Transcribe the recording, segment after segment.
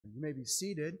You may be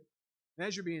seated. And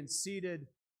as you're being seated,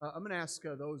 I'm going to ask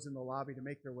those in the lobby to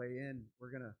make their way in.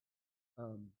 We're going to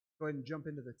go ahead and jump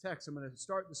into the text. I'm going to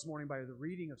start this morning by the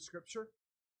reading of Scripture.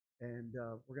 And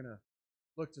we're going to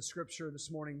look to Scripture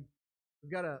this morning.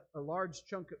 We've got a large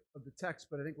chunk of the text,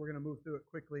 but I think we're going to move through it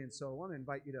quickly. And so I want to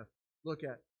invite you to look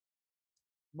at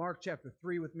Mark chapter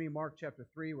 3 with me. Mark chapter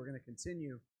 3. We're going to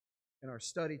continue in our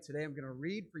study today. I'm going to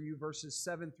read for you verses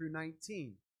 7 through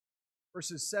 19.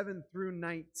 Verses 7 through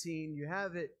 19. You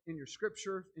have it in your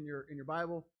Scripture, in your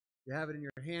Bible. You have it in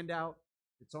your handout.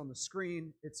 It's on the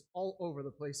screen. It's all over the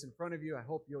place in front of you. I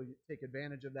hope you'll take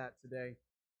advantage of that today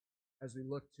as we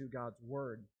look to God's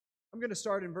Word. I'm going to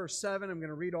start in verse 7. I'm going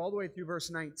to read all the way through verse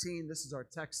 19. This is our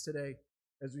text today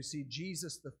as we see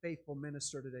Jesus, the faithful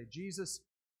minister today. Jesus,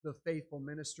 the faithful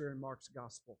minister in Mark's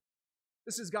Gospel.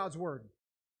 This is God's Word.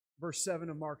 Verse 7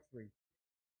 of Mark 3.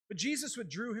 But Jesus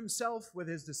withdrew himself with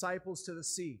his disciples to the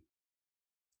sea.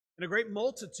 And a great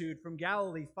multitude from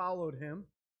Galilee followed him,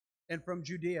 and from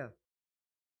Judea,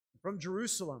 and from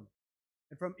Jerusalem,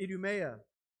 and from Idumea,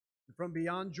 and from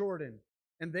beyond Jordan,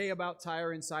 and they about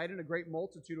Tyre and Sidon, a great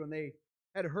multitude, when they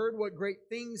had heard what great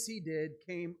things he did,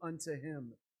 came unto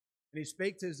him. And he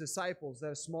spake to his disciples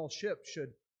that a small ship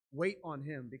should wait on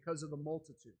him because of the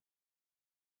multitude,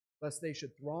 lest they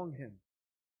should throng him.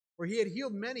 For he had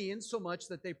healed many, insomuch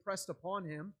that they pressed upon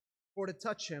him for to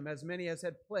touch him, as many as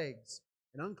had plagues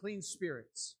and unclean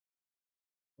spirits.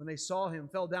 When they saw him,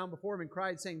 fell down before him and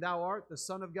cried, saying, Thou art the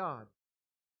Son of God.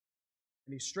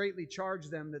 And he straitly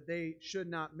charged them that they should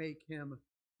not make him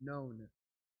known.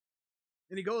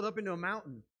 And he goeth up into a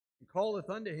mountain, and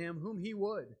calleth unto him whom he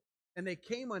would. And they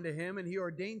came unto him, and he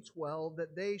ordained 12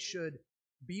 that they should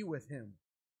be with him,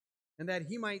 and that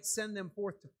he might send them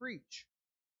forth to preach,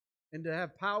 and to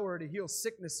have power to heal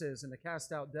sicknesses and to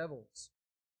cast out devils.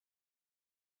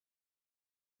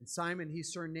 And Simon he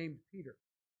surnamed Peter,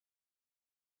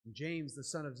 and James the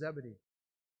son of Zebedee,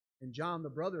 and John the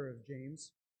brother of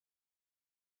James.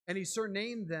 And he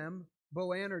surnamed them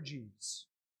Boanerges,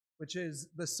 which is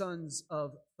the sons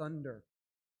of thunder.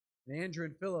 And Andrew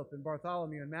and Philip and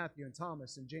Bartholomew and Matthew and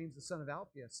Thomas and James the son of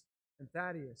Alphaeus and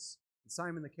Thaddeus and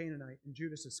Simon the Canaanite and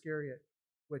Judas Iscariot,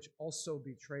 which also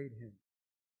betrayed him.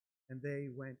 And they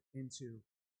went into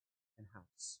an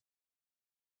house.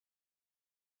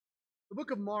 The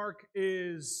book of Mark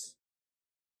is,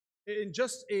 in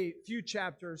just a few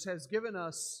chapters, has given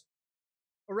us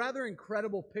a rather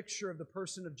incredible picture of the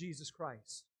person of Jesus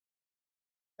Christ.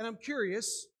 And I'm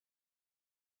curious,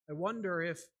 I wonder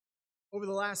if over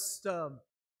the last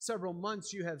several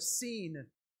months you have seen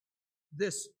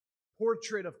this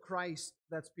portrait of Christ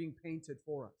that's being painted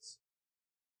for us.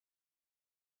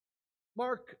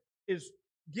 Mark is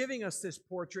giving us this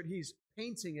portrait. He's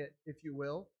painting it, if you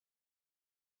will,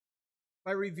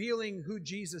 by revealing who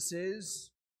Jesus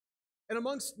is. And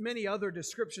amongst many other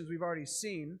descriptions we've already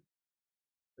seen,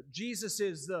 Jesus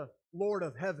is the Lord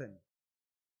of heaven.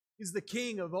 He's the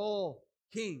King of all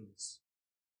kings.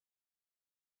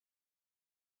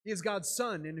 He is God's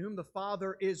Son, in whom the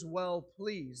Father is well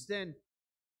pleased. And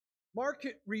Mark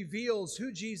reveals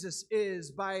who Jesus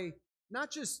is by not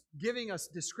just giving us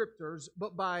descriptors,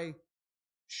 but by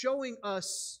showing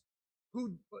us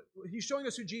he's showing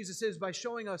us who Jesus is by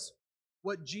showing us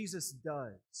what Jesus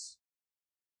does.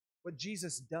 What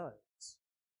Jesus does.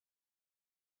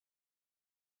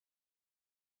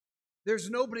 There's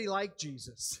nobody like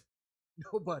Jesus.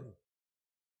 Nobody.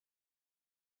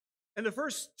 And the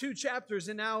first two chapters,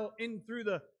 and now in through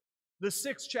the first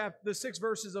 6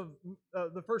 verses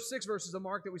of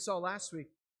Mark that we saw last week,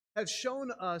 have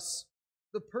shown us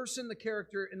the person, the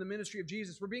character, and the ministry of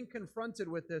Jesus. We're being confronted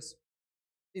with this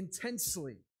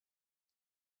intensely.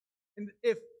 And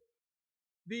if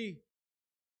the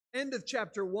end of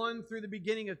chapter 1 through the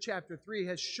beginning of chapter 3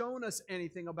 has shown us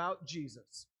anything about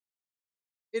Jesus,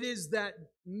 it is that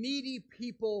needy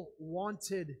people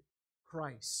wanted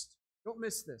Christ. Don't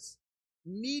miss this.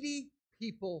 Needy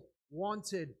people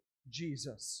wanted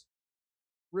Jesus.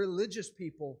 Religious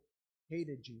people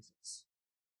hated Jesus.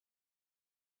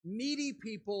 Needy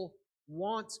people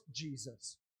want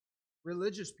Jesus.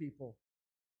 Religious people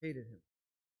hated him.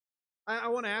 I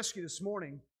want to ask you this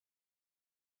morning,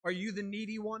 are you the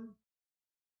needy one?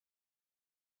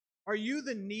 Are you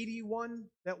the needy one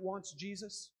that wants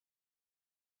Jesus?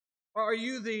 Or are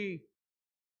you the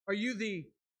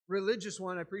religious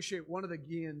one? I appreciate one of the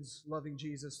Guians loving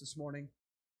Jesus this morning.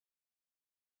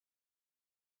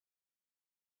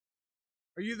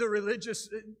 Are you the religious?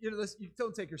 You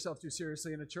don't take yourself too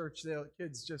seriously in a church. The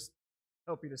kids just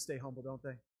help you to stay humble, don't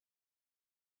they?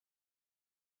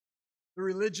 The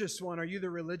religious one. Are you the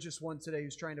religious one today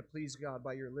who's trying to please God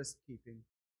by your list keeping?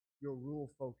 your rule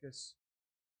focus,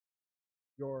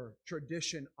 your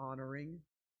tradition honoring.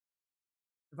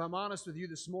 If I'm honest with you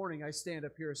this morning, I stand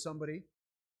up here as somebody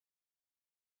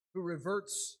who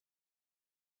reverts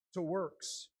to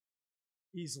works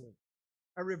easily.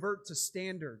 I revert to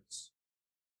standards,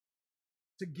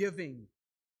 to giving.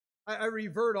 I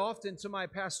revert often to my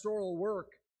pastoral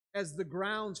work as the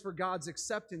grounds for God's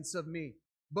acceptance of me.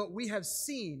 But we have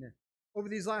seen over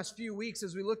these last few weeks,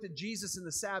 as we looked at Jesus and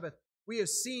the Sabbath, we have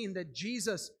seen that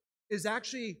Jesus is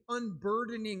actually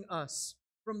unburdening us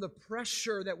from the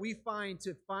pressure that we find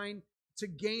to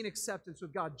gain acceptance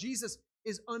with God. Jesus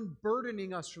is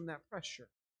unburdening us from that pressure.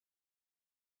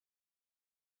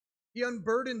 He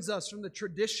unburdens us from the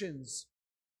traditions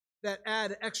that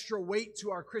add extra weight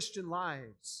to our Christian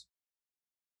lives.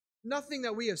 Nothing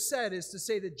that we have said is to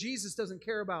say that Jesus doesn't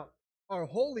care about our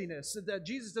holiness, that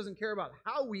Jesus doesn't care about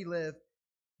how we live.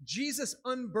 Jesus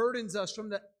unburdens us from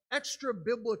the extra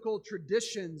biblical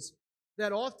traditions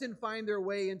that often find their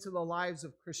way into the lives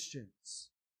of Christians.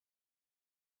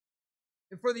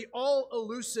 And for the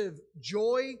all-elusive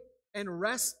joy and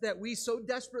rest that we so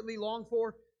desperately long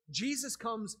for, Jesus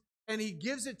comes and He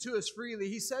gives it to us freely.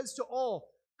 He says to all,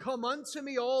 "Come unto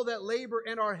me, all that labor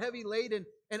and are heavy laden,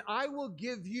 and I will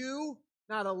give you,"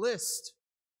 not a list,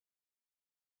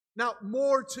 not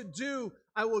more to do,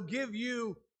 "I will give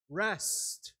you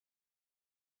rest."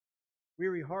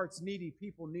 Weary hearts, needy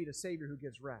people need a Savior who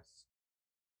gives rest.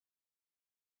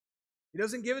 He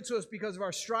doesn't give it to us because of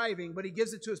our striving, but He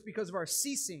gives it to us because of our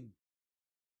ceasing.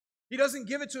 He doesn't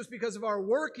give it to us because of our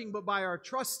working, but by our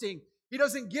trusting. He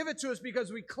doesn't give it to us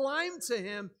because we climb to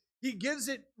Him. He gives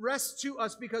it rest to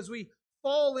us because we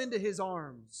fall into His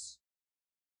arms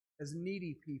as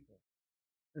needy people.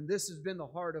 And this has been the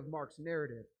heart of Mark's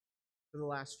narrative for the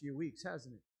last few weeks,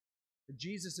 hasn't it? That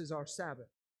Jesus is our Sabbath.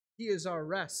 He is our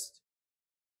rest.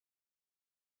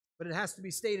 But it has to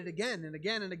be stated again and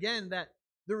again and again that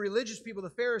the religious people, the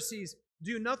Pharisees,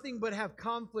 do nothing but have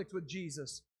conflict with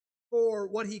Jesus for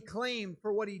what He claimed,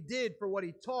 for what He did, for what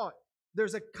He taught.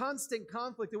 There's a constant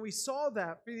conflict, and we saw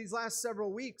that for these last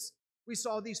several weeks. We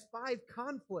saw these 5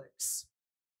 conflicts.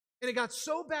 And it got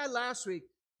so bad last week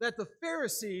that the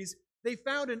Pharisees, they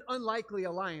found an unlikely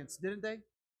alliance, didn't they?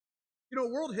 You know,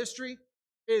 world history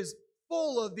is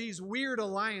full of these weird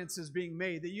alliances being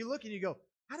made that you look and you go,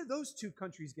 how did those 2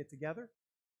 countries get together?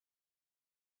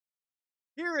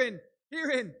 Here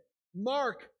in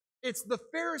Mark, it's the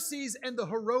Pharisees and the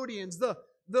Herodians, the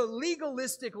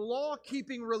legalistic,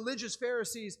 law-keeping religious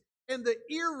Pharisees and the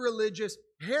irreligious,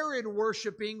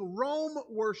 Herod-worshiping,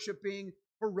 Rome-worshiping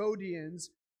Herodians,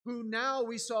 who now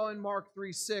we saw in Mark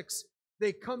 3:6,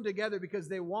 they come together because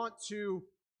they want to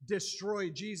destroy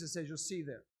Jesus, as you'll see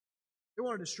there. They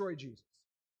want to destroy Jesus.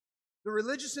 The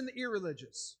religious and the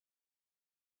irreligious.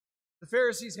 The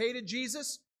Pharisees hated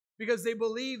Jesus because they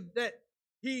believed that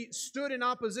He stood in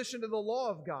opposition to the law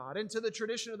of God and to the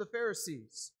tradition of the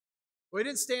Pharisees. Well, He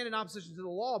didn't stand in opposition to the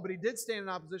law, but He did stand in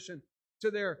opposition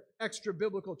to their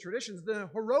extra-biblical traditions. The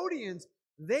Herodians,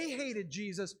 they hated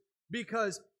Jesus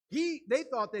because they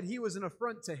thought that He was an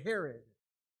affront to Herod.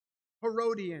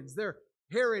 Herodians, they're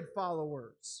Herod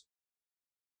followers.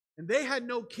 And they had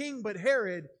no king but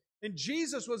Herod, and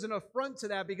Jesus was an affront to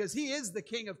that because He is the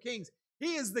King of Kings.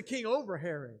 He is the king over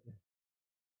Herod.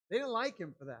 They didn't like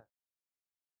Him for that.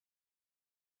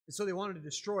 And so they wanted to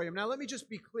destroy Him. Now, let me just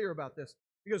be clear about this,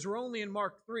 because we're only in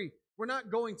Mark 3. We're not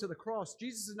going to the cross.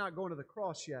 Jesus is not going to the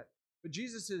cross yet. But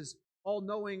Jesus is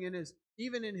all-knowing, and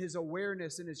even in His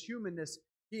awareness and His humanness,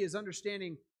 He is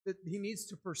understanding that He needs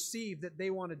to perceive that they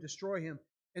want to destroy Him.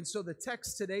 And so the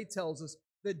text today tells us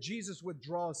that Jesus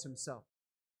withdraws Himself.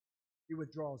 He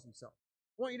withdraws Himself.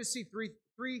 I want you to see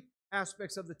three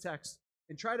aspects of the text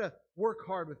and try to work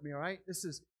hard with me, all right?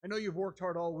 I know you've worked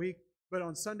hard all week, but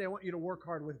on Sunday I want you to work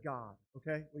hard with God,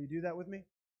 okay? Will you do that with me?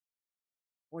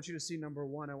 I want you to see number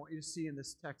 1. I want you to see in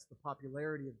this text the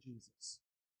popularity of Jesus.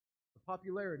 The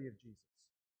popularity of Jesus.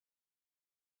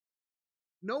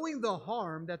 Knowing the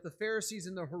harm that the Pharisees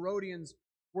and the Herodians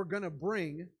were going to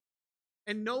bring,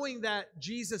 and knowing that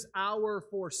Jesus' hour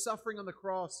for suffering on the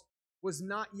cross was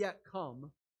not yet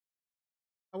come,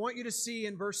 I want you to see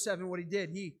in verse 7 what He did.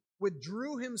 He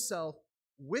withdrew Himself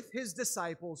with His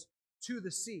disciples to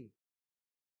the sea.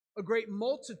 A great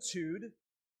multitude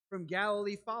from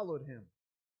Galilee followed Him,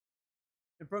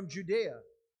 and from Judea,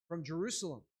 from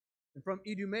Jerusalem, and from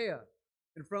Idumea,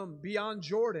 and from beyond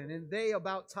Jordan, and they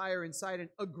about Tyre and Sidon,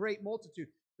 a great multitude.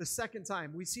 The second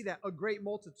time, we see that, a great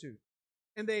multitude.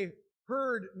 And they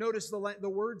heard, notice the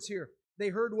words here, they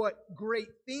heard what great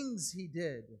things He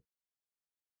did.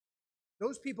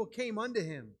 Those people came unto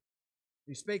Him.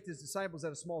 He spake to his disciples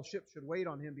that a small ship should wait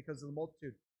on him because of the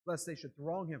multitude, lest they should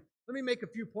throng him. Let me make a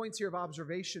few points here of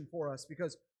observation for us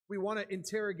because we want to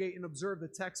interrogate and observe the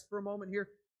text for a moment here.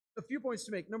 A few points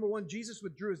to make. Number one, Jesus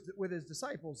withdrew with his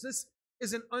disciples. This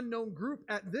is an unknown group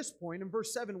at this point. In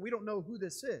verse 7, we don't know who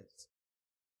this is.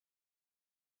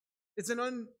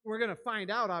 We're going to find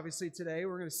out, obviously, today.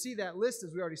 We're going to see that list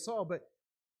as we already saw, but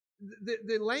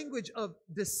the language of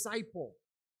disciple.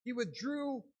 He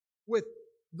withdrew with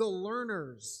the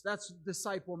learners. That's what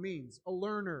disciple means, a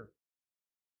learner.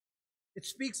 It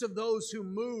speaks of those who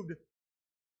moved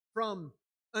from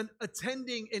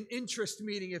attending an interest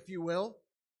meeting, if you will.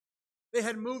 They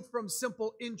had moved from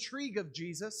simple intrigue of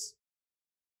Jesus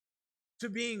to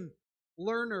being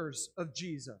learners of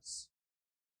Jesus.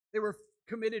 They were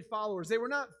committed followers. They were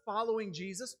not following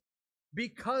Jesus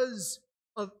because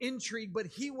of intrigue, but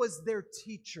he was their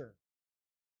teacher.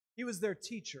 He was their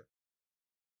teacher.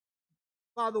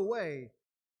 By the way,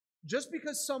 just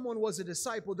because someone was a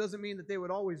disciple doesn't mean that they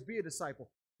would always be a disciple.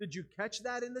 Did you catch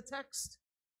that in the text?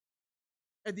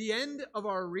 At the end of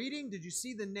our reading, did you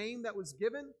see the name that was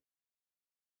given?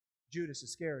 Judas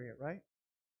Iscariot, right?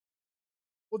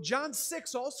 Well, John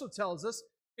 6 also tells us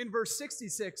in verse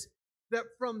 66 that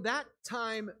from that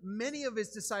time, many of his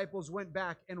disciples went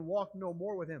back and walked no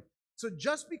more with him. So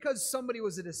just because somebody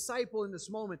was a disciple in this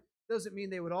moment doesn't mean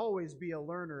they would always be a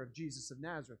learner of Jesus of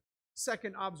Nazareth.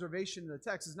 Second observation in the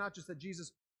text is not just that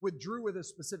Jesus withdrew with a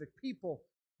specific people,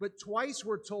 but twice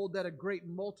we're told that a great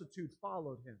multitude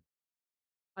followed him.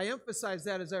 I emphasized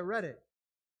that as I read it.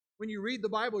 When you read the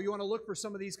Bible, you want to look for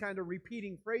some of these kind of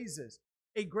repeating phrases.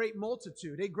 A great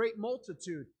multitude, a great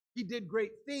multitude. He did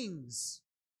great things.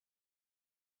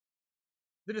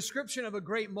 The description of a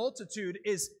great multitude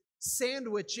is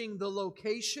sandwiching the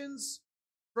locations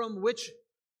from which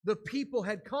the people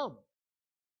had come.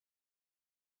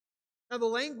 Now, the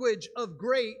language of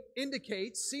great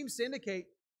seems to indicate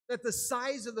that the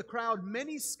size of the crowd,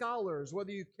 many scholars,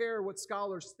 whether you care what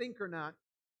scholars think or not,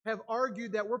 have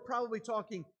argued that we're probably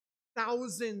talking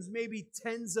thousands, maybe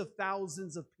tens of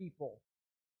thousands of people.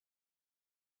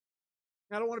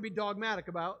 I don't want to be dogmatic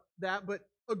about that, but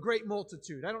a great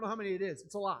multitude. I don't know how many it is.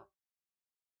 It's a lot.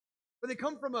 But they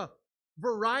come from a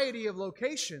variety of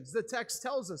locations. The text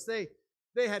tells us they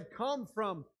had come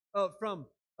from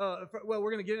well,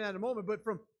 we're going to get into that in a moment, but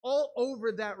from all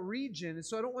over that region. And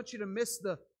so I don't want you to miss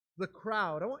the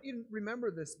crowd. I want you to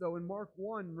remember this, though, in Mark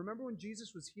 1. Remember when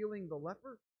Jesus was healing the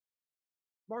leper?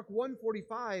 Mark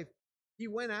 1:45, he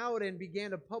went out and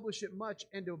began to publish it much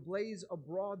and to blaze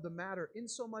abroad the matter,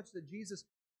 insomuch that Jesus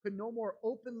could no more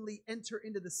openly enter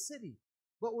into the city,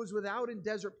 but was without in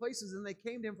desert places, and they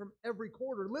came to him from every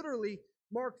quarter. Literally,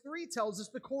 Mark 3 tells us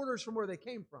the quarters from where they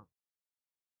came from.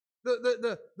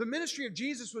 The ministry of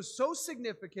Jesus was so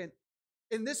significant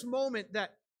in this moment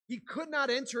that he could not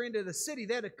enter into the city.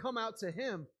 They had to come out to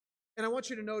him. And I want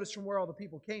you to notice from where all the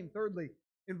people came. Thirdly,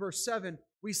 in verse 7,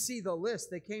 we see the list.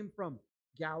 They came from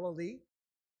Galilee,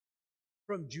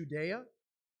 from Judea,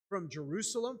 from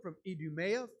Jerusalem, from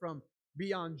Idumea, from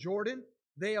beyond Jordan.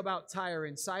 They about Tyre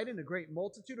and Sidon, a great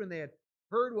multitude, and they had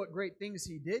heard what great things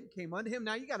he did, came unto him.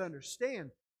 Now you got to understand,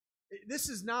 this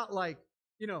is not like,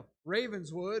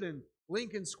 Ravenswood and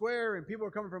Lincoln Square, and people are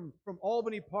coming from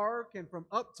Albany Park and from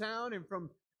Uptown and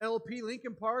from LP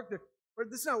Lincoln Park.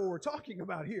 But this is not what we're talking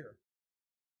about here.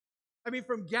 I mean,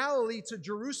 from Galilee to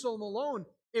Jerusalem alone,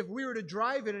 if we were to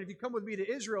drive it, and if you come with me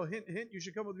to Israel, hint, hint, you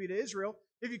should come with me to Israel.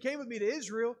 If you came with me to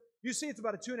Israel, you see it's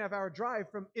about a 2.5-hour drive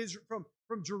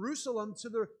from Jerusalem to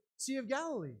the Sea of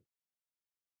Galilee.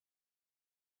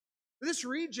 This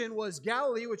region was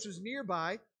Galilee, which was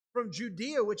nearby, from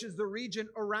Judea, which is the region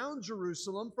around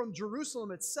Jerusalem, from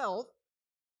Jerusalem itself.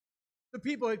 The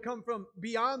people had come from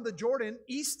beyond the Jordan,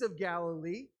 east of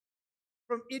Galilee,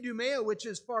 from Idumea, which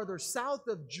is farther south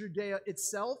of Judea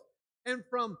itself, and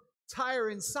from Tyre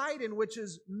and Sidon, which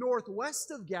is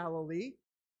northwest of Galilee.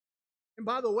 And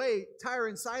by the way, Tyre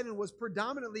and Sidon was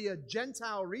predominantly a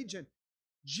Gentile region.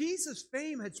 Jesus'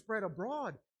 fame had spread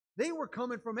abroad. They were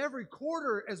coming from every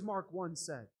quarter, as Mark 1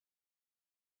 said.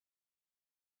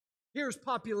 Here's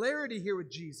popularity here with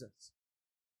Jesus.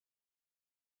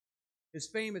 His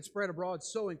fame had spread abroad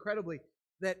so incredibly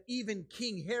that even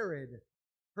King Herod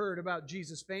heard about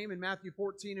Jesus' fame. In Matthew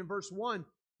 14 and verse 1,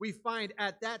 we find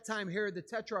at that time Herod the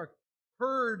Tetrarch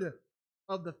heard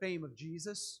of the fame of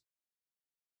Jesus.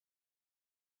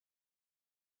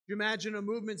 Do you imagine a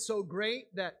movement so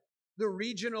great that the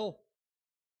regional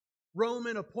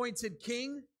Roman appointed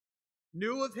king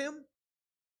knew of him,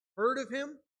 heard of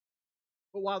him?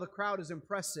 But while the crowd is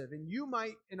impressive, and you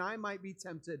might and I might be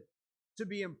tempted to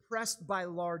be impressed by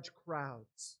large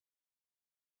crowds,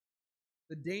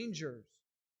 the dangers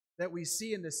that we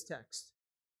see in this text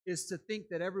is to think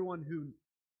that everyone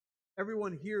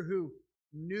here who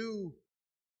knew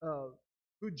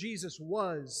who Jesus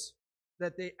was,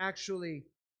 that they actually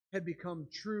had become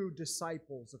true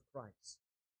disciples of Christ.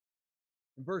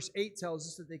 And verse 8 tells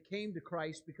us that they came to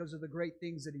Christ because of the great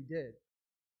things that He did.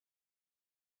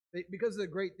 Because of the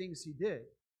great things He did.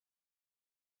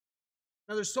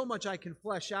 Now, there's so much I can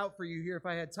flesh out for you here if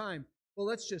I had time. Well,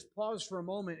 let's just pause for a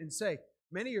moment and say,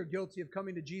 many are guilty of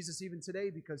coming to Jesus even today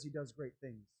because He does great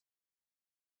things.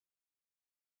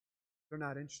 They're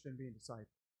not interested in being disciples.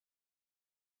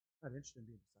 Not interested in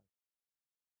being disciples.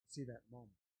 We'll see that in a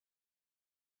moment.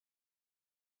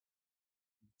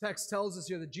 The text tells us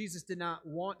here that Jesus did not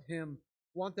want them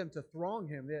to throng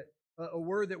Him. A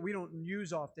word that we don't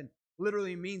use often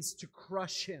literally means to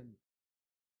crush Him.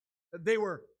 They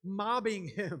were mobbing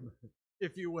Him,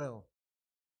 if you will.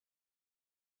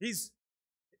 It's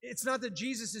not that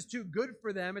Jesus is too good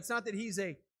for them. It's not that He's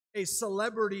a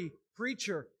celebrity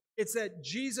preacher. It's that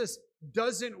Jesus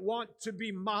doesn't want to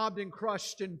be mobbed and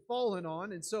crushed and fallen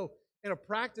on. And so, in a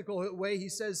practical way, He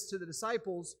says to the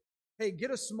disciples, hey,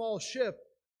 get a small ship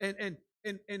and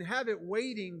have it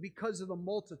waiting because of the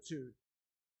multitude.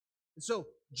 And so,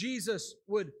 Jesus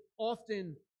would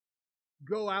often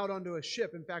go out onto a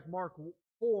ship. In fact, Mark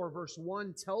 4, verse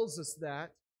 1 tells us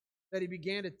that He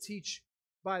began to teach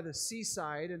by the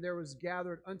seaside, and there was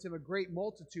gathered unto Him a great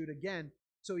multitude again.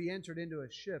 So He entered into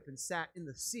a ship and sat in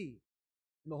the sea.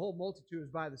 And the whole multitude was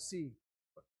by the sea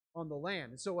on the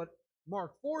land. And so what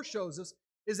Mark 4 shows us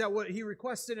is that what He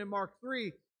requested in Mark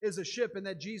 3 is a ship, and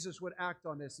that Jesus would act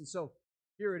on this. And so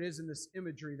here it is in this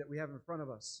imagery that we have in front of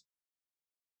us.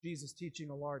 Jesus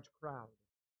teaching a large crowd.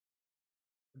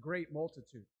 A great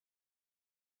multitude.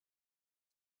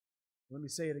 Let me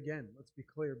say it again. Let's be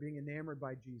clear. Being enamored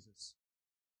by Jesus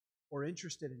or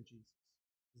interested in Jesus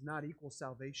does not equal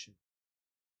salvation.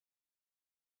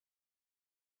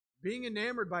 Being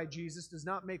enamored by Jesus does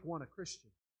not make one a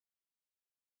Christian.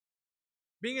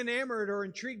 Being enamored or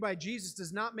intrigued by Jesus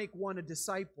does not make one a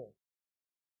disciple.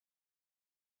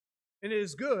 And it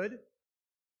is good.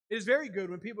 It is very good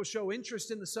when people show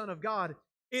interest in the Son of God.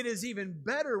 It is even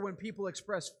better when people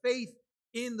express faith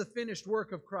in the finished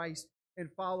work of Christ and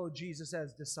follow Jesus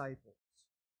as disciples.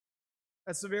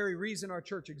 That's the very reason our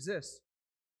church exists.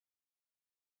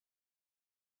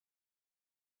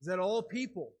 Is that all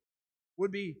people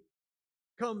would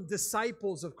become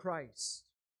disciples of Christ.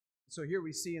 So here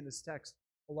we see in this text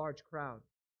a large crowd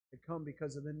that come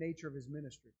because of the nature of His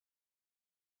ministry.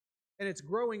 And it's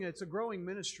a growing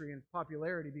ministry in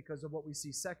popularity because of what we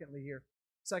see secondly here.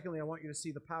 Secondly, I want you to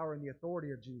see the power and the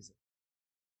authority of Jesus.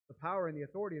 The power and the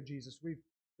authority of Jesus.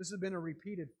 This has been a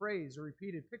repeated phrase, a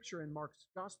repeated picture in Mark's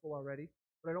gospel already,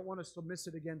 but I don't want us to miss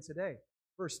it again today.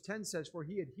 Verse 10 says, for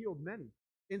He had healed many,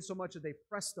 insomuch that they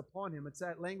pressed upon Him. It's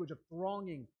that language of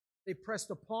thronging. They pressed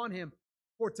upon Him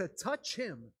for to touch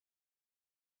Him,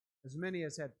 as many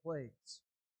as had plagues.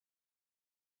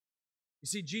 You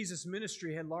see, Jesus'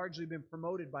 ministry had largely been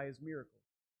promoted by His miracles.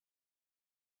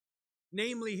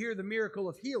 Namely here, the miracle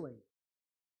of healing.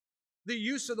 The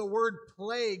use of the word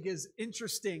plague is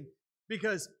interesting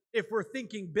because if we're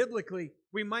thinking biblically,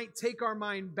 we might take our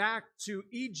mind back to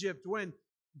Egypt when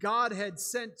God had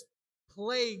sent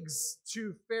plagues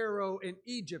to Pharaoh in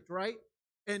Egypt, right?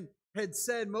 And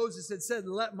Moses had said,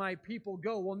 let my people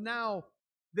go. Well, now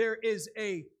there is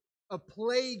a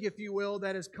plague, if you will,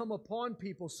 that has come upon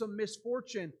people, some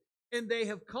misfortune, and they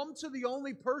have come to the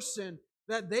only person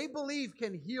that they believe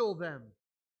can heal them.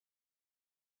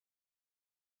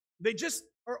 They just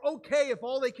are okay if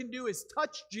all they can do is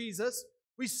touch Jesus.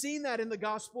 We've seen that in the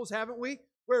Gospels, haven't we?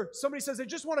 Where somebody says, I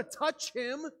just want to touch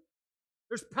Him.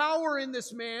 There's power in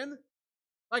this man.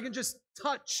 I can just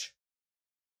touch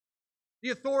the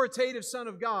authoritative Son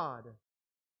of God.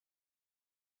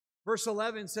 Verse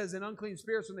 11 says, and unclean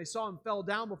spirits, when they saw Him, fell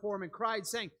down before Him and cried,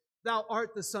 saying, Thou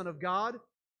art the Son of God.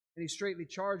 And He straitly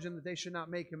charged them that they should not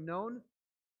make Him known.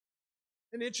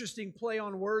 An interesting play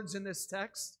on words in this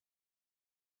text.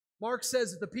 Mark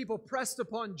says that the people pressed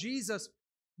upon Jesus,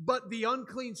 but the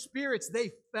unclean spirits,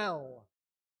 they fell.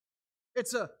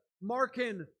 It's a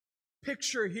Markan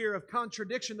picture here of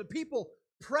contradiction. The people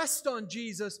pressed on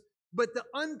Jesus, but the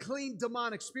unclean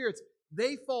demonic spirits,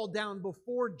 they fall down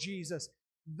before Jesus.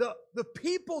 The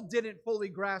people didn't fully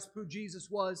grasp who Jesus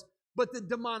was, but the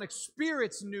demonic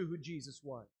spirits knew who Jesus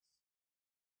was.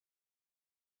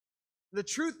 The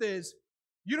truth is,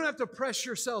 you don't have to press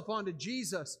yourself onto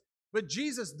Jesus, but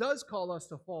Jesus does call us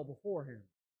to fall before Him.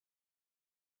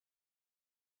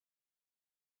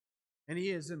 And He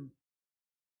is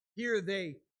here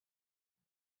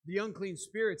the unclean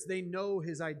spirits, they know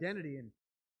his identity. And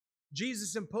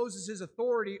Jesus imposes his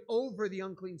authority over the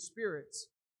unclean spirits.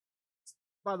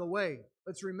 By the way,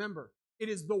 let's remember, it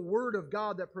is the Word of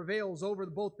God that prevails over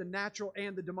both the natural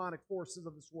and the demonic forces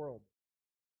of this world.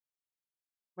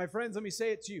 My friends, let me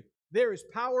say it to you. There is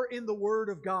power in the Word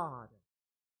of God.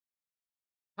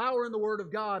 Power in the Word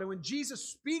of God. And when Jesus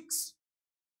speaks,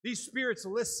 these spirits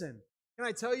listen. Can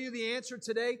I tell you the answer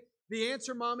today? The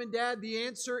answer, mom and dad, the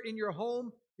answer in your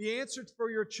home, the answer for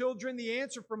your children, the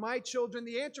answer for my children,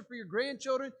 the answer for your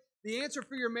grandchildren, the answer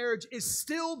for your marriage is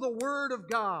still the Word of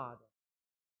God.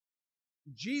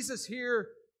 Jesus here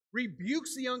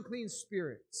rebukes the unclean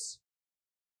spirits.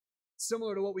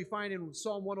 Similar to what we find in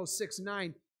Psalm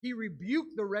 106:9. He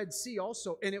rebuked the Red Sea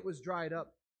also, and it was dried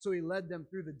up. So he led them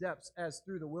through the depths as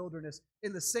through the wilderness.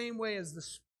 In the same way as the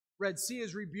Red Sea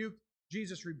is rebuked,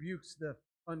 Jesus rebukes the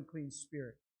unclean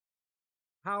spirit.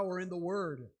 Power in the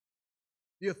Word.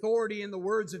 The authority in the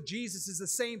words of Jesus is the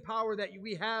same power that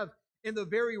we have in the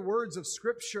very words of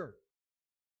Scripture.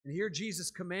 And here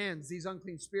Jesus commands these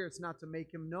unclean spirits not to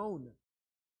make him known.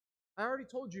 I already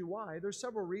told you why. There's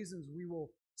several reasons we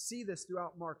will see this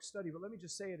throughout Mark's study, but let me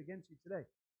just say it again to you today.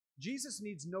 Jesus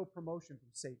needs no promotion from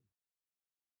Satan.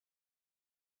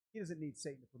 He doesn't need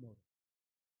Satan to promote him.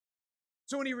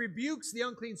 So when he rebukes the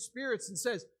unclean spirits and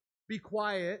says, "Be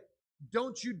quiet,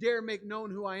 don't you dare make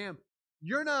known who I am."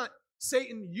 You're not,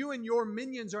 Satan, you and your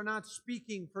minions are not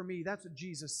speaking for me. That's what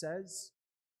Jesus says.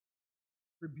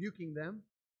 Rebuking them.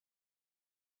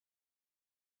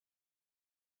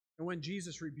 And when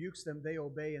Jesus rebukes them, they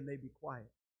obey and they be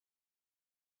quiet.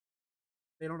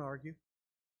 They don't argue.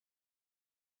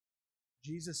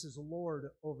 Jesus is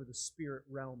Lord over the spirit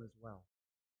realm as well.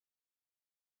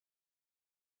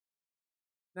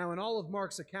 Now, in all of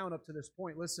Mark's account up to this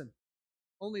point, listen,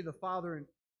 only the Father, and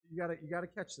you got to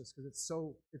catch this because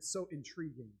it's so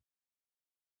intriguing.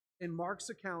 In Mark's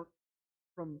account,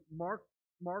 from Mark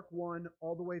 1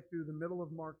 all the way through the middle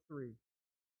of Mark 3,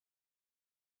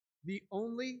 the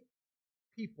only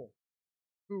people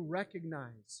who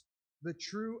recognize the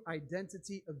true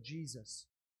identity of Jesus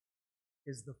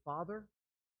is the Father,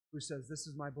 who says, "This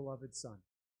is my beloved Son."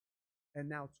 And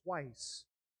now twice,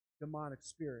 demonic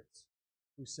spirits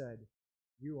who said,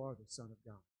 "You are the Son of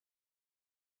God."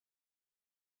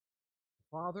 The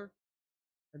Father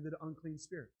and the unclean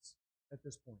spirits at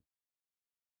this point.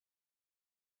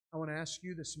 I want to ask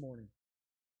you this morning,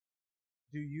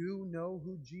 do you know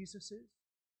who Jesus is?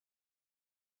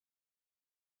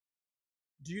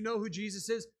 Do you know who Jesus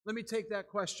is? Let me take that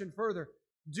question further.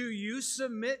 Do you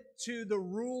submit to the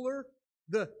ruler,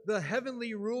 the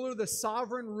heavenly ruler, the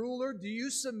sovereign ruler? Do you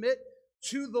submit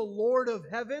to the Lord of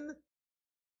heaven,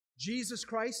 Jesus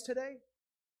Christ, today?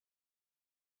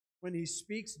 When he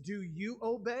speaks, do you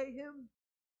obey him?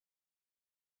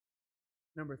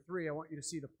 Number 3, I want you to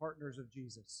see the partners of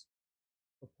Jesus.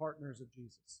 The partners of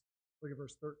Jesus. Look at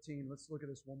verse 13. Let's look at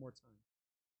this one more time.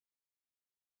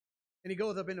 And he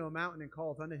goeth up into a mountain and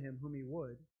calleth unto him whom he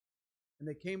would. And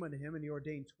they came unto him, and he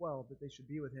ordained 12 that they should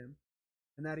be with him,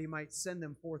 and that he might send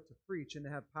them forth to preach and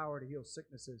to have power to heal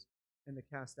sicknesses and to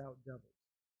cast out devils.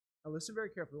 Now listen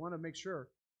very carefully. I want to make sure,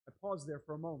 I pause there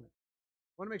for a moment.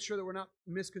 I want to make sure that we're not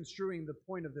misconstruing the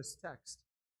point of this text.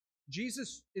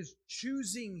 Jesus is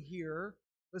choosing here,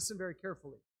 listen very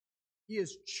carefully, he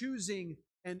is choosing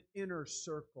an inner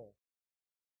circle.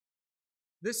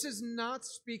 This is not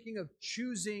speaking of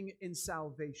choosing in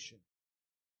salvation.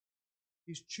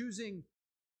 He's choosing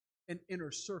an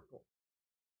inner circle.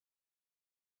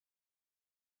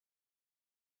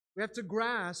 We have to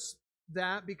grasp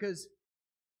that because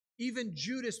even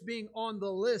Judas being on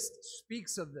the list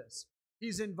speaks of this.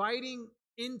 He's inviting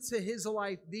into his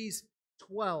life these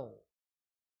 12.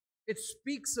 It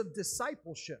speaks of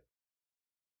discipleship.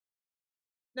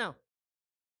 Now,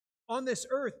 on this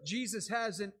earth, Jesus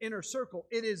has an inner circle.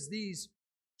 It is these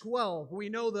 12. We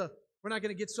know we're not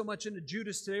going to get so much into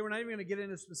Judas today. We're not even going to get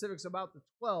into specifics about the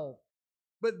 12.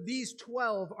 But these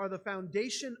 12 are the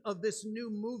foundation of this new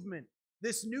movement,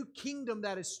 this new kingdom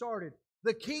that has started.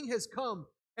 The King has come,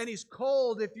 and he's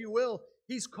called, if you will,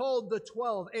 he's called the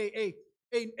 12,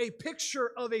 a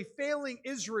picture of a failing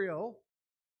Israel,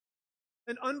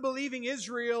 an unbelieving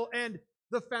Israel, and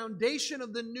the foundation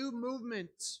of the new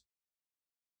movement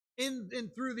in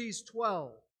and through these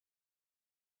 12.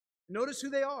 Notice who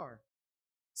they are.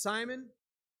 Simon,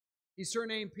 he's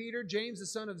surnamed Peter, James the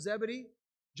son of Zebedee,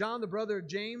 John the brother of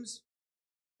James,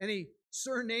 and he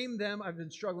surnamed them, I've been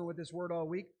struggling with this word all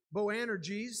week,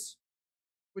 Boanerges,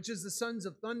 which is the sons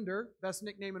of thunder, best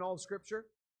nickname in all of Scripture,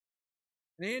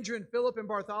 and Andrew and Philip and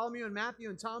Bartholomew and Matthew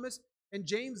and Thomas, and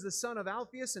James the son of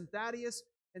Alphaeus and Thaddeus,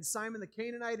 and Simon the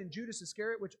Canaanite and Judas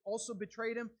Iscariot, which also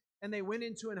betrayed him. And they went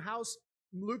into a house.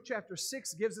 Luke chapter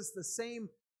 6 gives us the same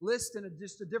list in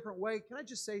just a different way. Can I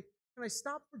just say, can I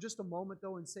stop for just a moment,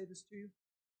 though, and say this to you?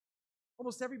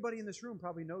 Almost everybody in this room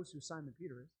probably knows who Simon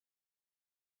Peter is.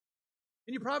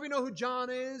 And you probably know who John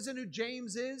is and who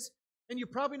James is. And you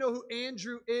probably know who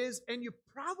Andrew is. And you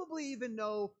probably even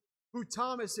know who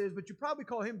Thomas is, but you probably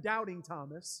call him Doubting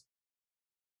Thomas.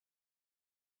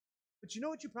 But you know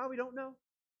what you probably don't know?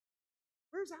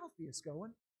 Where's Alphaeus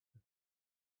going?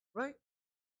 Right?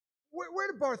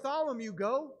 Where did Bartholomew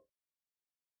go?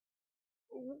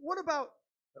 What about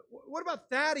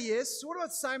Thaddeus? What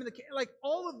about Simon the Like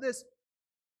all of this,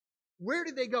 where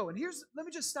did they go? And let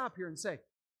me just stop here and say,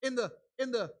 in the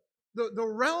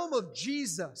realm of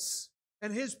Jesus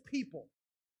and his people,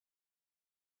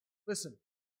 listen,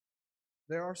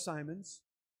 there are Simons,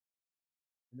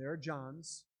 and there are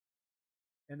Johns,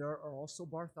 and there are also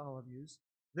Bartholomews.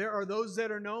 There are those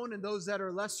that are known and those that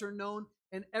are lesser known,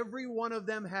 and every one of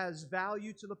them has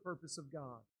value to the purpose of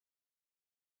God.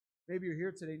 Maybe you're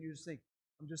here today and you just think,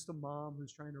 I'm just a mom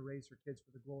who's trying to raise her kids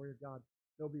for the glory of God.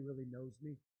 Nobody really knows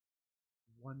me.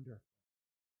 Wonderful.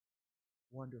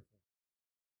 Wonderful.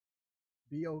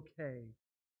 Be okay.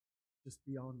 Just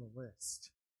be on the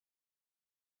list.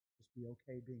 Just be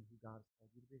okay being who God has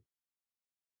called you to be.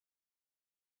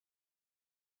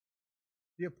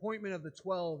 The appointment of the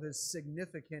 12 is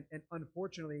significant, and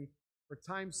unfortunately, for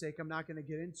time's sake, I'm not going to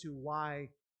get into why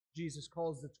Jesus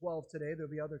calls the 12 today.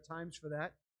 There'll be other times for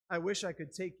that. I wish I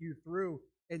could take you through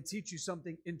and teach you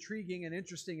something intriguing and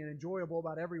interesting and enjoyable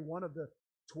about every one of the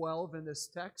 12 in this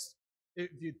text. If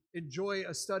you enjoy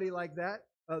a study like that,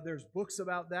 there's books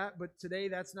about that, but today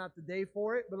that's not the day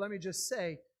for it. But let me just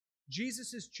say,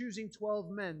 Jesus is choosing 12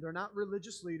 men. They're not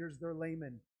religious leaders, they're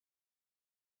laymen.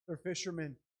 They're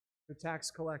fishermen. They're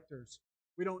tax collectors.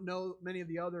 We don't know many of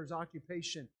the others'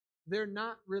 occupation. They're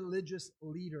not religious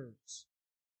leaders.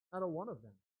 Not a one of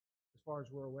them, as far as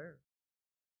we're aware.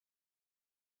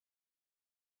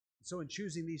 So in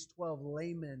choosing these 12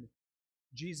 laymen,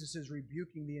 Jesus is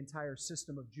rebuking the entire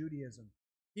system of Judaism.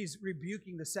 He's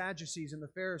rebuking the Sadducees and the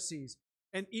Pharisees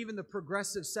and even the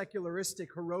progressive secularistic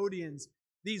Herodians.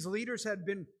 These leaders had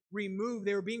been removed.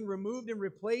 They were being removed and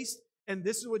replaced. And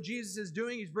this is what Jesus is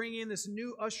doing. He's bringing in this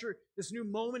new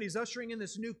moment. He's ushering in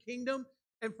this new kingdom.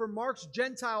 And for Mark's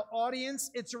Gentile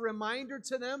audience, it's a reminder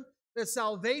to them that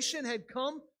salvation had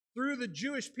come through the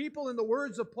Jewish people, in the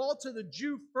words of Paul, to the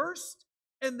Jew first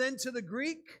and then to the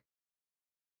Greek.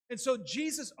 And so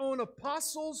Jesus' own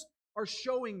apostles are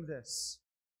showing this.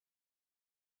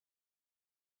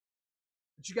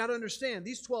 But you got to understand,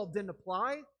 these 12 didn't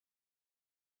apply.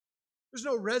 There's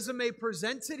no resume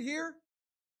presented here.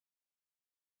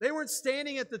 They weren't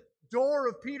standing at the door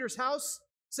of Peter's house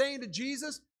saying to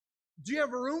Jesus, "Do you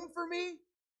have a room for me?"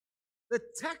 The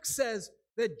text says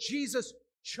that Jesus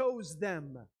chose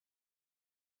them.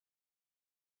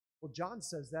 Well, John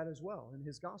says that as well in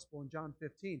his gospel in John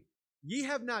 15. Ye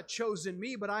have not chosen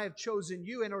me, but I have chosen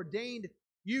you and ordained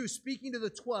you, speaking to the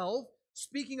 12,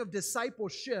 speaking of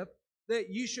discipleship, that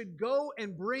you should go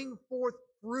and bring forth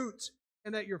fruit,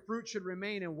 and that your fruit should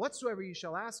remain. And whatsoever you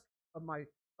shall ask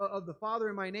of the Father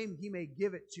in my name, he may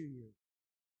give it to you.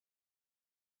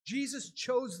 Jesus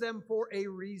chose them for a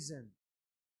reason.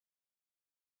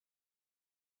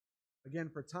 Again,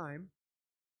 for time,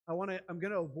 I'm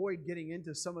going to avoid getting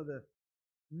into some of the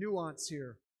nuance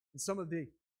here and some of the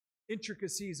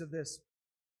intricacies of this.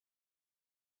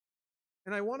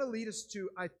 And I want to lead us to,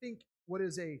 I think, what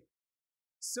is a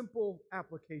simple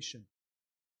application.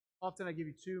 Often I give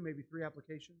you 2, maybe 3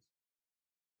 applications.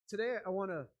 Today I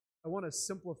want to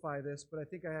simplify this, but I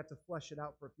think I have to flesh it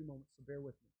out for a few moments, so bear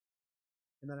with me.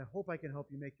 And then I hope I can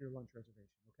help you make your lunch reservation,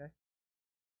 okay?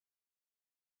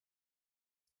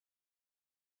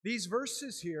 These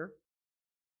verses here,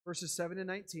 verses 7 and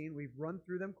 19, we've run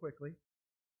through them quickly,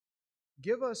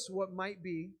 give us what might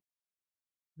be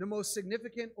the most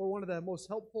significant or one of the most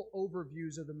helpful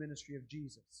overviews of the ministry of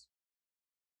Jesus.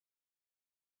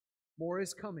 More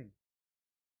is coming.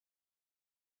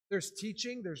 There's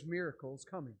teaching, there's miracles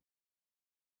coming.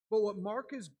 But what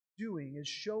Mark is doing is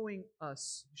showing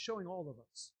all of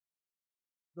us,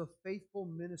 the faithful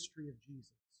ministry of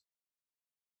Jesus.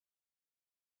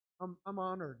 I'm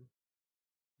honored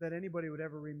that anybody would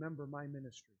ever remember my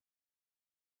ministry.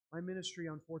 My ministry,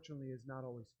 unfortunately, is not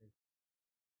always faithful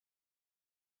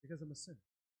because I'm a sinner.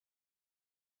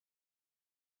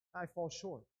 I fall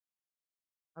short.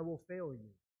 I will fail you.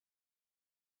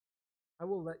 I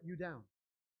will let you down.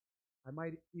 I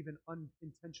might even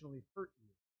unintentionally hurt you.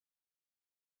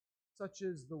 Such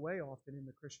is the way often in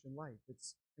the Christian life.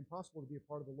 It's impossible to be a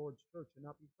part of the Lord's church and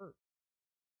not be hurt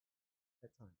at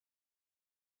times.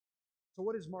 So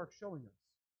what is Mark showing us?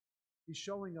 He's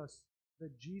showing us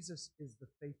that Jesus is the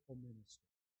faithful minister.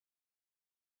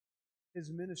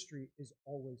 His ministry is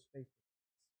always faithful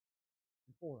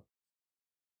and for us.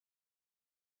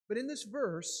 But in this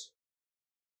verse,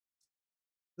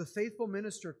 the faithful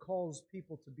minister calls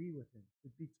people to be with him, to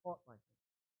be taught by him.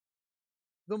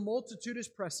 The multitude is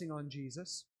pressing on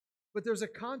Jesus, but there's a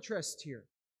contrast here.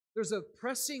 There's a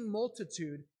pressing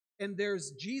multitude, and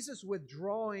there's Jesus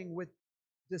withdrawing with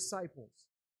disciples.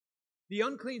 The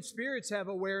unclean spirits have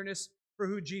awareness for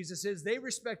who Jesus is. They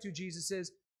respect who Jesus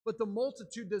is, but the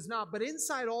multitude does not. But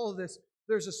inside all of this,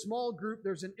 there's a small group,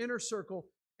 there's an inner circle,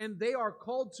 and they are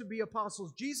called to be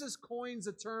apostles. Jesus coins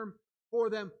a term for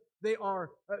them. They are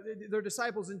their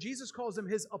disciples, and Jesus calls them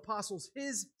his apostles,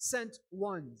 his sent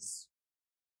ones.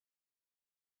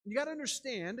 You got to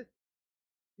understand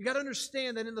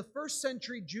that in the first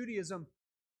century Judaism,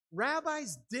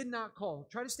 rabbis did not call,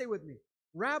 try to stay with me,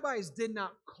 rabbis did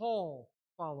not call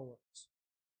followers.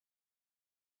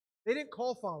 They didn't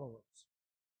call followers.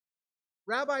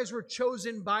 Rabbis were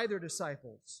chosen by their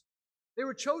disciples. They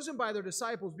were chosen by their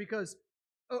disciples because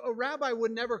a rabbi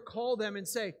would never call them and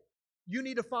say, you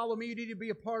need to follow me, you need to be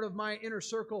a part of my inner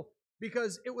circle,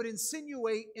 because it would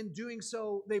insinuate in doing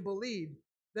so, they believed,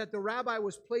 that the rabbi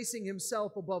was placing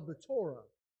himself above the Torah.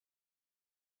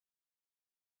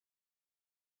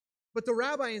 But the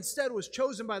rabbi instead was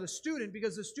chosen by the student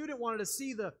because the student wanted to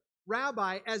see the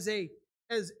rabbi as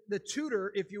the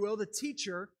tutor, if you will, the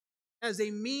teacher, as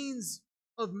a means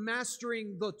of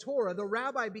mastering the Torah. The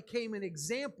rabbi became an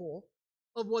example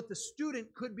of what the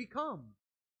student could become.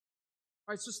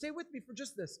 All right, so stay with me for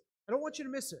just this. I don't want you to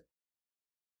miss it.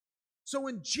 So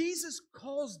when Jesus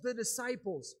calls the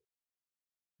disciples,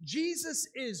 Jesus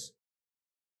is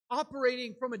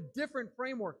operating from a different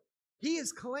framework. He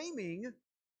is claiming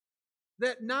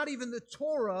that not even the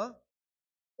Torah,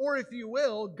 or if you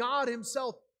will, God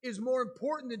himself is more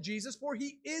important than Jesus, for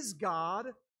he is God,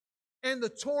 and the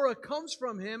Torah comes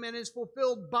from him and is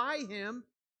fulfilled by him.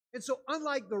 And so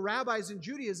unlike the rabbis in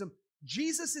Judaism,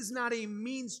 Jesus is not a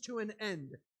means to an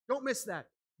end. Don't miss that.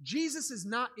 Jesus is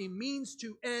not a means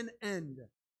to an end.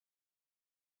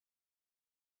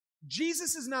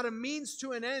 Jesus is not a means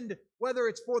to an end, whether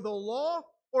it's for the law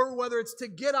or whether it's to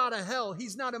get out of hell.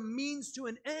 He's not a means to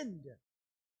an end.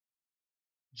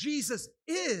 Jesus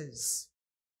is.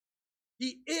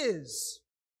 He is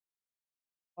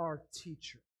our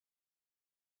teacher.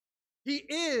 He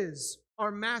is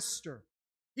our master.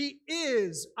 He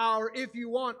is our, if you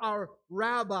want, our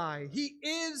rabbi. He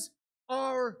is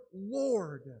our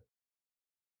Lord.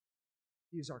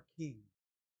 He is our King.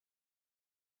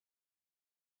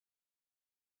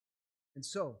 And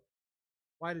so,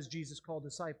 why does Jesus call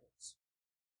disciples?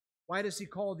 Why does he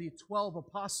call the 12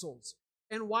 apostles?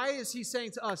 And why is he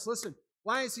saying to us, listen,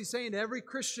 why is he saying to every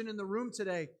Christian in the room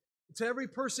today, to every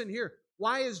person here,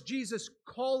 why is Jesus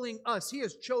calling us? He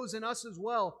has chosen us as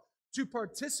well to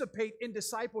participate in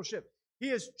discipleship. He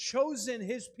has chosen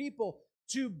his people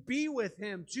to be with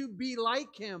him, to be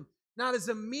like him, not as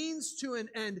a means to an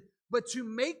end, but to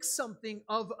make something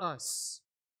of us.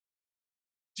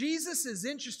 Jesus is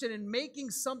interested in making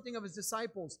something of his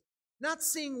disciples, not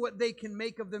seeing what they can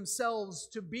make of themselves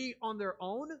to be on their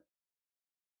own.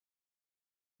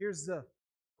 Here's the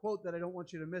quote that I don't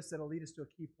want you to miss that'll lead us to a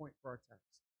key point for our text.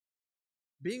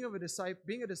 Being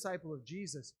a disciple of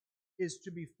Jesus is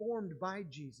to be formed by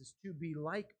Jesus, to be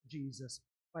like Jesus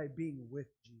by being with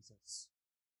Jesus.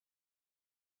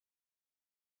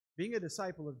 Being a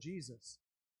disciple of Jesus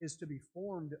is to be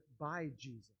formed by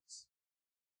Jesus,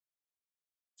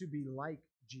 to be like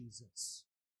Jesus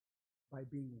by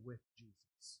being with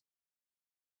Jesus.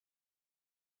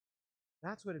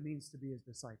 That's what it means to be his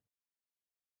disciple.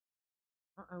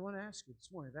 I want to ask you this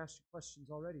morning, I've asked you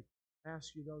questions already. I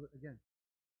ask you though again,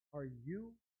 are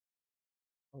you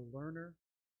a learner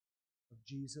of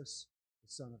Jesus, the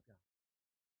Son of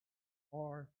God?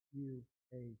 Are you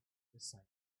a disciple?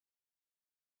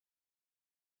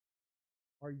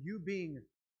 Are you being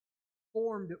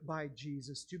formed by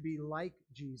Jesus to be like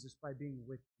Jesus by being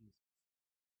with Jesus?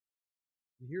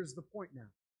 And here's the point now.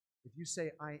 If you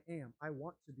say, I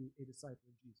want to be a disciple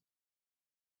of Jesus.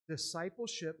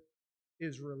 Discipleship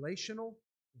is relational,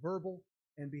 verbal,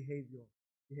 and behavioral.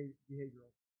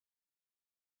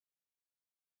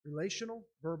 Relational,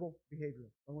 verbal, behavioral.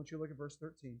 I want you to look at verse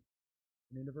 13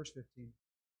 and into verse 15.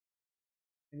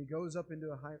 And he goes up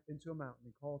into a mountain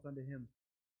and calleth unto him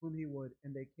whom he would,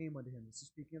 and they came unto him. This is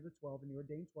speaking of the 12, and he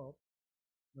ordained 12.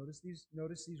 Notice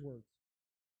these words.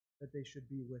 that they should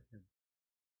be with him,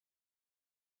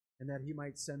 and that he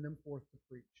might send them forth to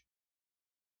preach,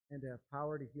 and to have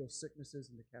power to heal sicknesses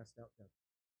and to cast out devils.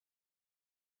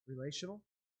 Relational,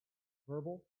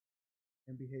 verbal,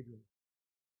 and behavioral.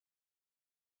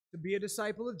 To be a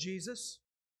disciple of Jesus,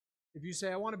 if you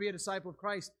say, I want to be a disciple of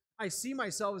Christ, I see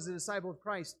myself as a disciple of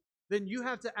Christ, then you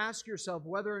have to ask yourself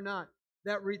whether or not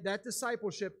that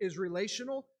discipleship is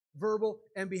relational, verbal,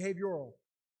 and behavioral.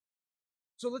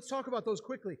 So let's talk about those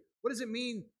quickly. What does it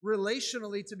mean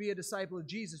relationally to be a disciple of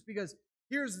Jesus? Because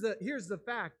here's the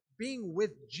fact. Being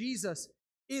with Jesus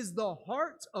is the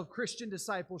heart of Christian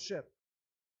discipleship.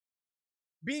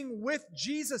 Being with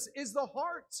Jesus is the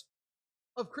heart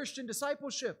of Christian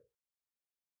discipleship.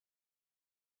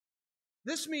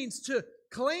 This means to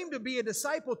claim to be a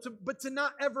disciple, but to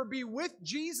not ever be with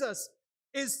Jesus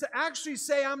is to actually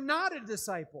say, I'm not a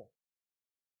disciple.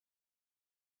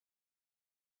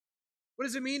 What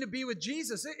does it mean to be with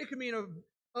Jesus? It can mean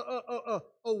a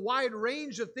wide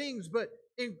range of things, but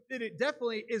it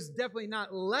definitely is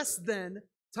not less than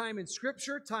time in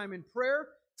Scripture, time in prayer,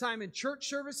 time in church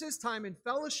services, time in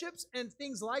fellowships, and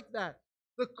things like that.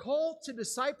 The call to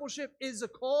discipleship is a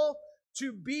call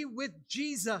to be with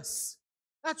Jesus.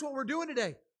 That's what we're doing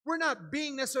today. We're not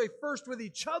being necessarily first with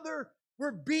each other.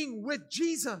 We're being with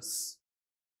Jesus.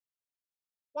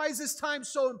 Why is this time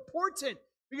so important?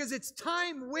 Because it's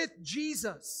time with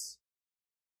Jesus.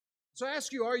 So I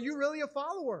ask you, are you really a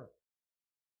follower?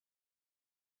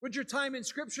 Would your time in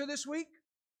Scripture this week?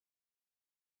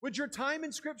 Would your time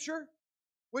in Scripture?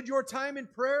 Would your time in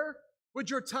prayer? Would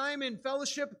your time in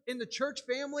fellowship in the church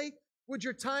family? Would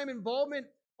your time involvement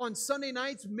on Sunday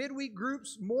nights, midweek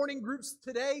groups, morning groups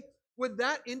today, would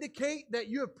that indicate that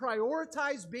you have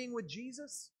prioritized being with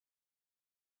Jesus?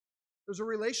 There's a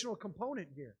relational component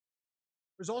here.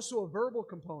 There's also a verbal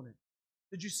component.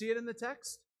 Did you see it in the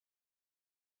text?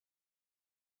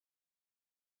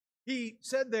 He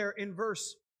said there in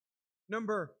verse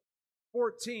number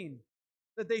 14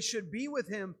 that they should be with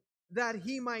him that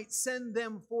he might send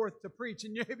them forth to preach.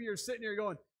 And maybe you're sitting here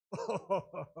going, oh,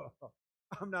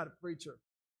 I'm not a preacher.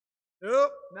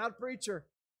 Nope, not a preacher.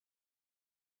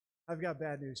 I've got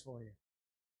bad news for you.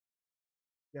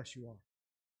 Yes, you are.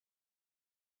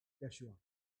 Yes, you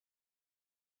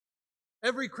are.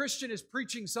 Every Christian is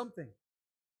preaching something.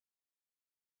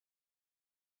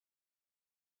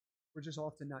 We're just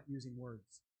often not using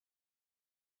words.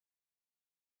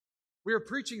 We are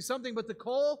preaching something, but the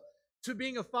call to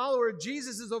being a follower of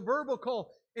Jesus is a verbal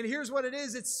call. And here's what it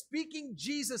is. It's speaking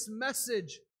Jesus'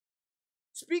 message.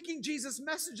 Speaking Jesus'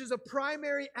 message is a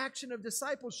primary action of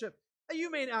discipleship. Now,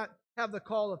 you may not have the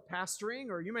call of pastoring,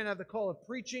 or you may not have the call of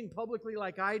preaching publicly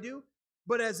like I do,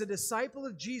 but as a disciple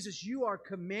of Jesus, you are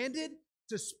commanded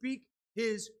to speak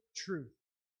His truth.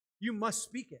 You must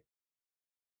speak it.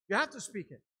 You have to speak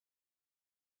it.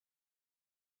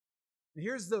 And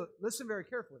listen very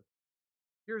carefully.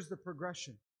 Here's the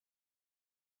progression.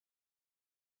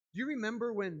 Do you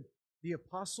remember when the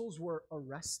apostles were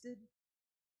arrested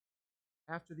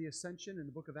after the ascension in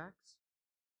the book of Acts?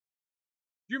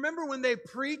 Do you remember when they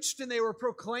preached and they were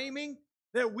proclaiming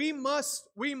that we must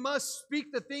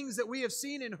speak the things that we have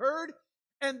seen and heard?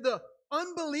 And the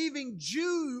unbelieving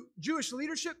Jewish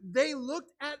leadership, they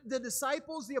looked at the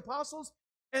disciples, the apostles,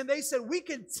 and they said, we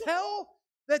can tell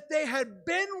that they had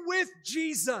been with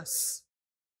Jesus.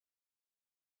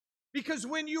 Because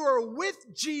when you are with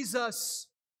Jesus,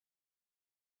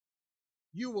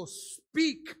 you will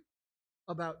speak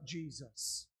about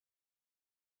Jesus.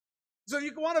 So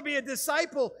you want to be a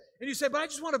disciple and you say, but I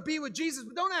just want to be with Jesus.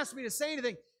 But don't ask me to say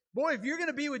anything. Boy, if you're going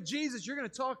to be with Jesus, you're going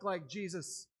to talk like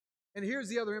Jesus. And here's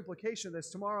the other implication of this.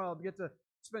 Tomorrow I'll get to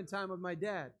spend time with my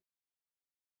dad.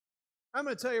 I'm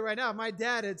going to tell you right now, if my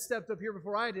dad had stepped up here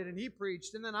before I did and he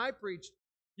preached and then I preached,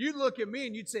 you'd look at me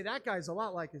and you'd say, that guy's a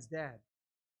lot like his dad.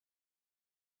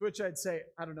 To which I'd say,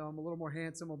 I don't know, I'm a little more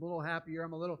handsome, I'm a little happier,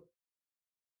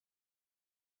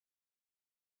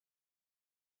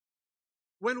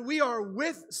 When we are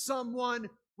with someone,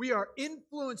 we are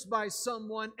influenced by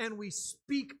someone, and we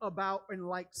speak about and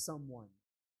like someone.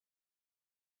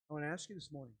 I want to ask you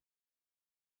this morning,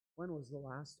 when was the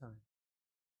last time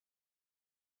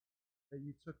that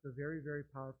you took the very, very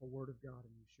powerful Word of God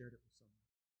and you shared it with someone?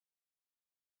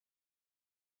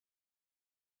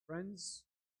 Friends,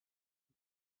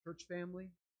 church family,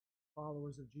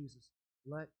 followers of Jesus,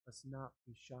 let us not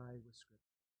be shy with Scripture.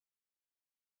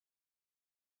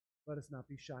 Let us not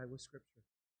be shy with Scripture.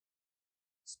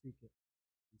 Speak it,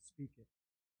 and speak it,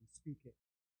 and speak it,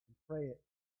 and pray it,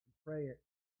 and pray it,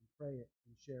 and pray it,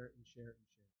 and share it, and share it, and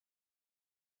share it.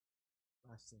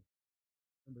 Lastly,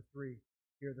 number 3,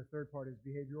 here. The third part is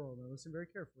behavioral. Now listen very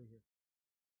carefully here.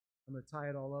 I'm going to tie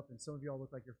it all up, and some of you all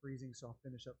look like you're freezing, so I'll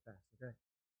finish up fast, okay?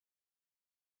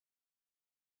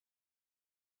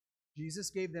 Jesus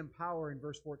gave them power in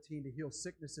verse 14 to heal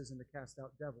sicknesses and to cast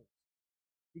out devils.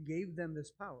 He gave them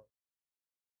this power.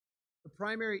 The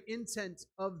primary intent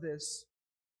of this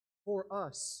for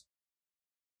us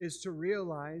is to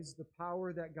realize the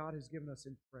power that God has given us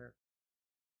in prayer.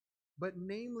 But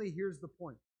namely, here's the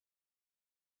point.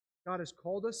 God has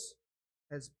called us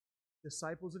as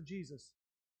disciples of Jesus.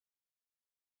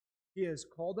 He has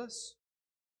called us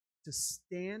to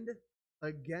stand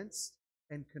against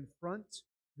and confront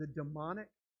the demonic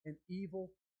and evil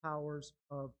powers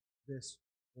of this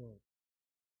world.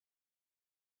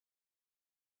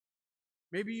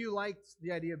 Maybe you liked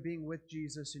the idea of being with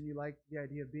Jesus and you liked the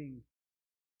idea of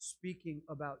speaking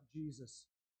about Jesus.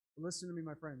 But listen to me,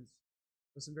 my friends.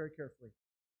 Listen very carefully.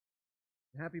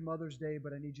 Happy Mother's Day,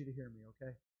 but I need you to hear me,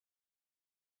 okay?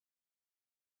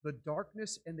 The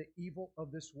darkness and the evil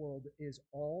of this world is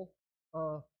all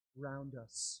around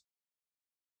us.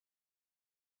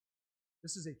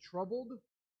 This is a troubled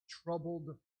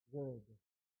world.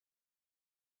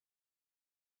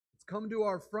 It's come to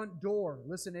our front door.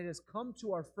 Listen, it has come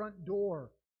to our front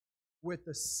door with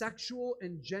the sexual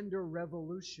and gender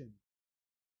revolution.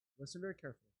 Listen very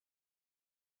carefully.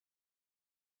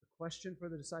 The question for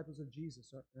the disciples of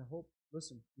Jesus, and I hope,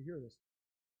 listen, you hear this,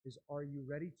 is are you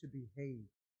ready to behave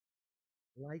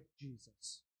like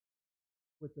Jesus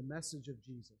with the message of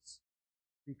Jesus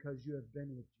because you have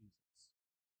been with Jesus?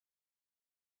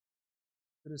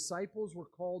 The disciples were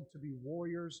called to be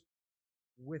warriors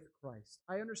with Christ.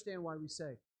 I understand why we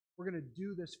say we're going to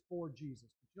do this for Jesus.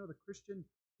 But you know, the Christian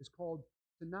is called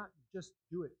to not just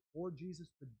do it for Jesus,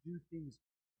 but do things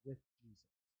with Jesus.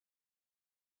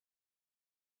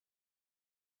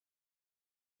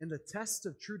 And the test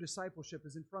of true discipleship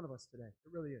is in front of us today.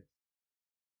 It really is.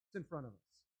 It's in front of us.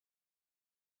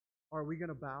 Are we going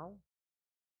to bow?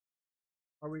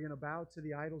 Are we going to bow to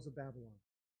the idols of Babylon,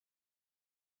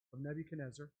 of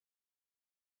Nebuchadnezzar,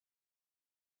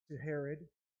 to Herod,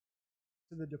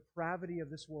 to the depravity of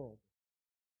this world?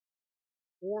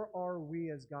 Or are we,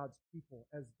 as God's people,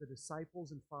 as the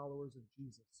disciples and followers of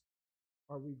Jesus,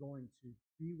 are we going to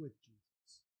be with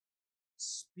Jesus,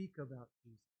 speak about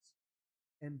Jesus,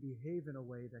 and behave in a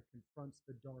way that confronts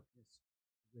the darkness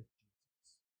with Jesus?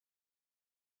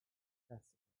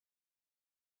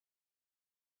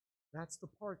 That's the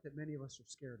part that many of us are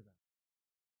scared about.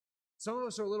 Some of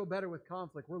us are a little better with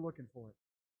conflict. We're looking for it.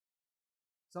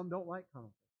 Some don't like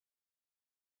conflict.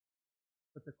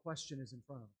 But the question is in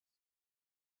front of us.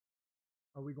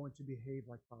 Are we going to behave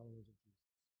like followers of Jesus?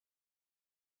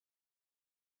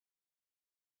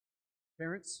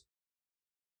 Parents,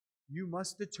 you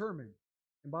must determine.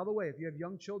 And by the way, if you have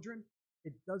young children,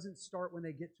 it doesn't start when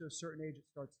they get to a certain age. It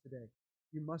starts today.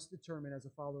 You must determine as a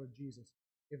follower of Jesus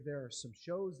if there are some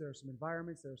shows, there are some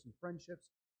environments, there are some friendships,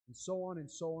 and so on and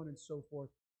so on and so forth,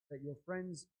 that your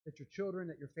friends, that your children,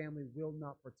 that your family will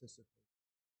not participate.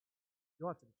 You'll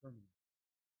have to determine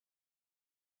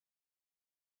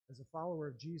that. As a follower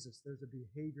of Jesus, there's a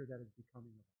behavior that is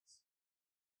becoming of us.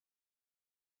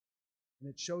 And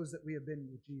it shows that we have been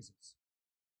with Jesus.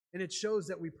 And it shows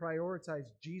that we prioritize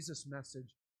Jesus'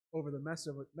 message over the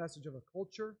message of a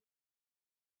culture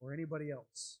or anybody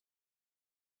else.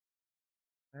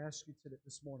 I ask you today,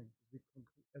 this morning,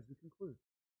 as we conclude,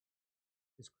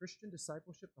 is Christian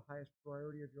discipleship the highest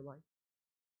priority of your life?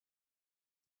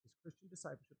 Is Christian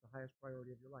discipleship the highest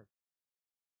priority of your life?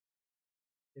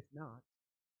 If not,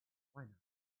 why not?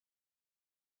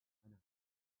 Why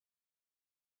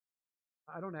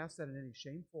not? I don't ask that in any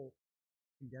shameful,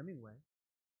 condemning way.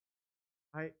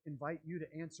 I invite you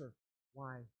to answer,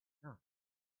 why not?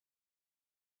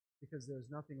 Because there's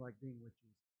nothing like being with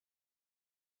Jesus.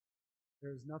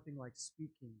 There's nothing like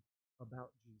speaking about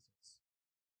Jesus.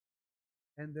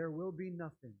 And there will be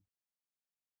nothing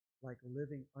like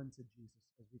living unto Jesus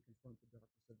as we confront the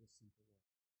darkness of this sinful world.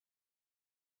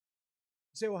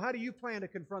 You say, well, how do you plan to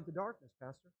confront the darkness,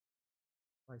 Pastor?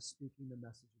 By speaking the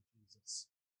message of Jesus.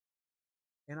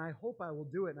 And I hope I will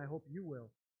do it, and I hope you will,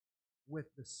 with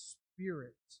the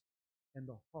spirit and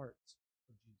the heart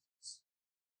of Jesus.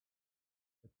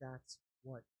 But that's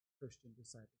what Christian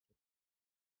discipleship is.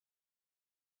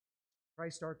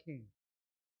 Christ our King.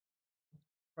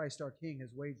 Christ our King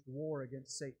has waged war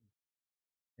against Satan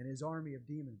and his army of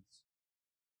demons.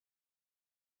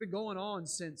 It's been going on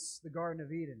since the Garden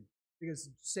of Eden because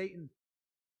Satan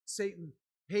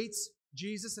hates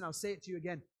Jesus, and I'll say it to you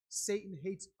again. Satan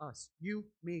hates us. You,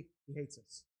 me, he hates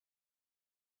us.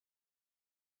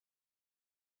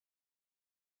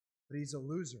 But he's a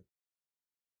loser.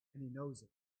 and He knows it.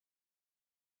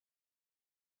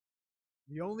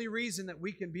 The only reason that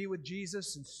we can be with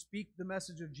Jesus and speak the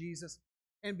message of Jesus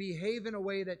and behave in a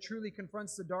way that truly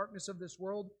confronts the darkness of this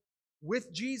world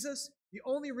with Jesus, the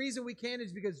only reason we can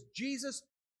is because Jesus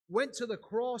went to the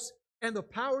cross and the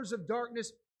powers of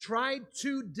darkness tried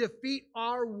to defeat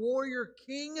our warrior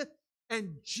king,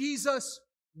 and Jesus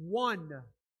won.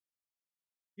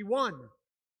 He won.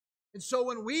 And so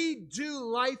when we do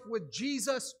life with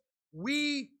Jesus,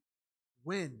 we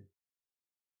win.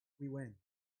 We win.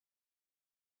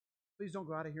 Please don't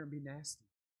go out of here and be nasty,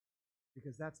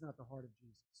 because that's not the heart of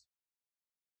Jesus.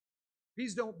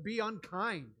 Please don't be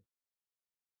unkind.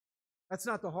 That's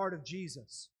not the heart of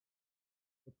Jesus.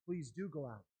 But please do go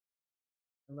out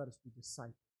and let us be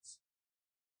disciples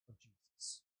of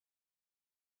Jesus.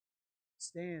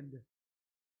 Stand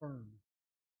firm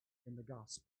in the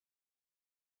gospel.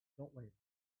 Don't waver,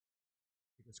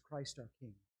 because Christ our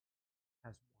King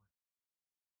has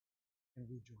won, and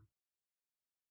we join.